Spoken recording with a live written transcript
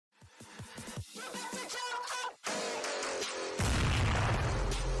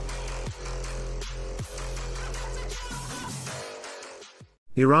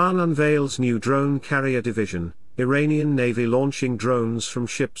Iran unveils new drone carrier division, Iranian Navy launching drones from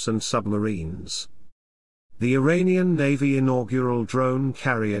ships and submarines. The Iranian Navy inaugural drone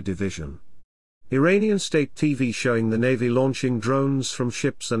carrier division. Iranian state TV showing the Navy launching drones from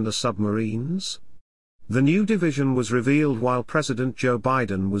ships and the submarines. The new division was revealed while President Joe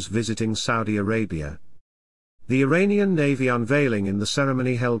Biden was visiting Saudi Arabia. The Iranian Navy unveiling in the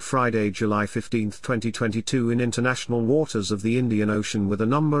ceremony held Friday, July 15, 2022 in international waters of the Indian Ocean with a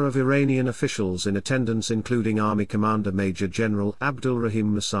number of Iranian officials in attendance including Army Commander Major General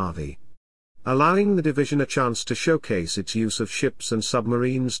Abdolrahim Mousavi, allowing the division a chance to showcase its use of ships and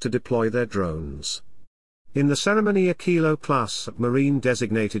submarines to deploy their drones. In the ceremony, a Kilo-class submarine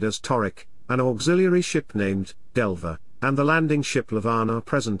designated as Tareq, an auxiliary ship named Delvar, and the landing ship Lavan are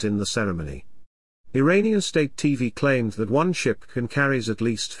present in the ceremony. Iranian state TV claimed that one ship can carry at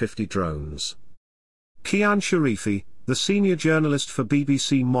least 50 drones. Kian Sharifi, the senior journalist for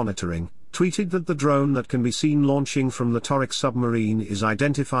BBC Monitoring, tweeted that the drone that can be seen launching from the Tareq submarine is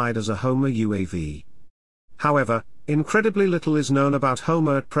identified as a Homer UAV. However, incredibly little is known about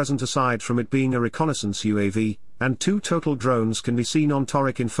Homer at present aside from it being a reconnaissance UAV, and 2 total drones can be seen on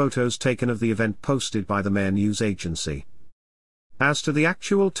Tareq in photos taken of the event posted by the Mehr news agency. As to the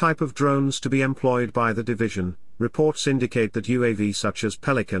actual type of drones to be employed by the division, reports indicate that UAVs such as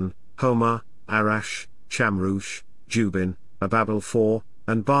Pelican, Homer, Arash, Shamrush, Jubin, Ababel 4,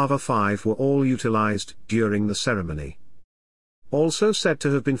 and Bava 5 were all utilized during the ceremony. Also said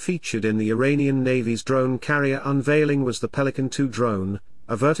to have been featured in the Iranian Navy's drone carrier unveiling was the Pelican 2 drone,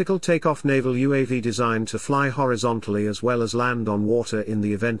 a vertical takeoff naval UAV designed to fly horizontally as well as land on water in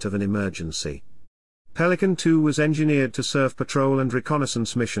the event of an emergency. Pelican 2 was engineered to serve patrol and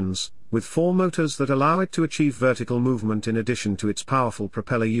reconnaissance missions, with 4 motors that allow it to achieve vertical movement in addition to its powerful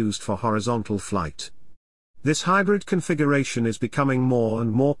propeller used for horizontal flight. This hybrid configuration is becoming more and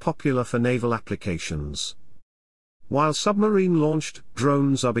more popular for naval applications. While submarine-launched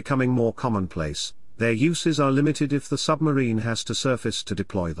drones are becoming more commonplace, their uses are limited if the submarine has to surface to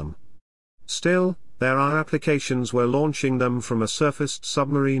deploy them. Still, there are applications where launching them from a surfaced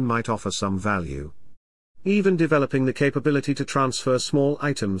submarine might offer some value. Even developing the capability to transfer small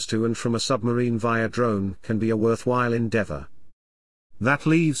items to and from a submarine via drone can be a worthwhile endeavor. That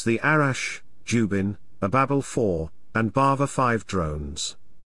leaves the Arash, Jubin, Ababel 4, and Bava 5 drones.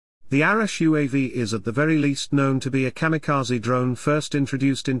 The Arash UAV is at the very least known to be a kamikaze drone first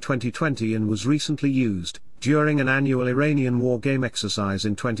introduced in 2020 and was recently used during an annual Iranian war game exercise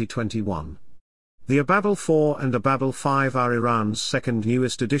in 2021. The Ababel 4 and Ababel 5 are Iran's second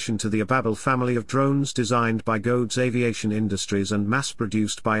newest addition to the Ababel family of drones designed by Godes Aviation Industries and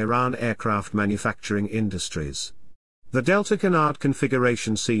mass-produced by Iran Aircraft Manufacturing Industries. The Delta Canard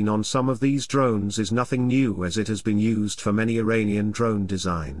configuration seen on some of these drones is nothing new as it has been used for many Iranian drone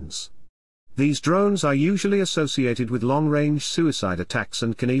designs. These drones are usually associated with long-range suicide attacks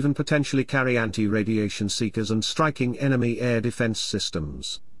and can even potentially carry anti-radiation seekers and striking enemy air defense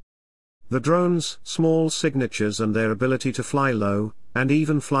systems. The drones' small signatures and their ability to fly low, and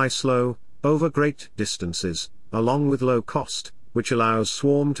even fly slow, over great distances, along with low cost, which allows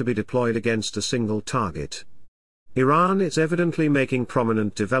swarm to be deployed against a single target. Iran is evidently making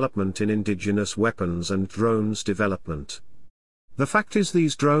prominent development in indigenous weapons and drones development. The fact is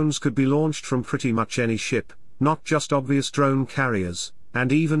these drones could be launched from pretty much any ship, not just obvious drone carriers,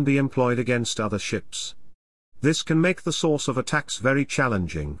 and even be employed against other ships. This can make the source of attacks very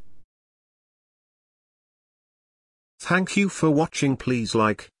challenging. Thank you for watching. Please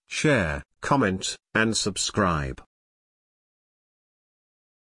like, share, comment, and subscribe.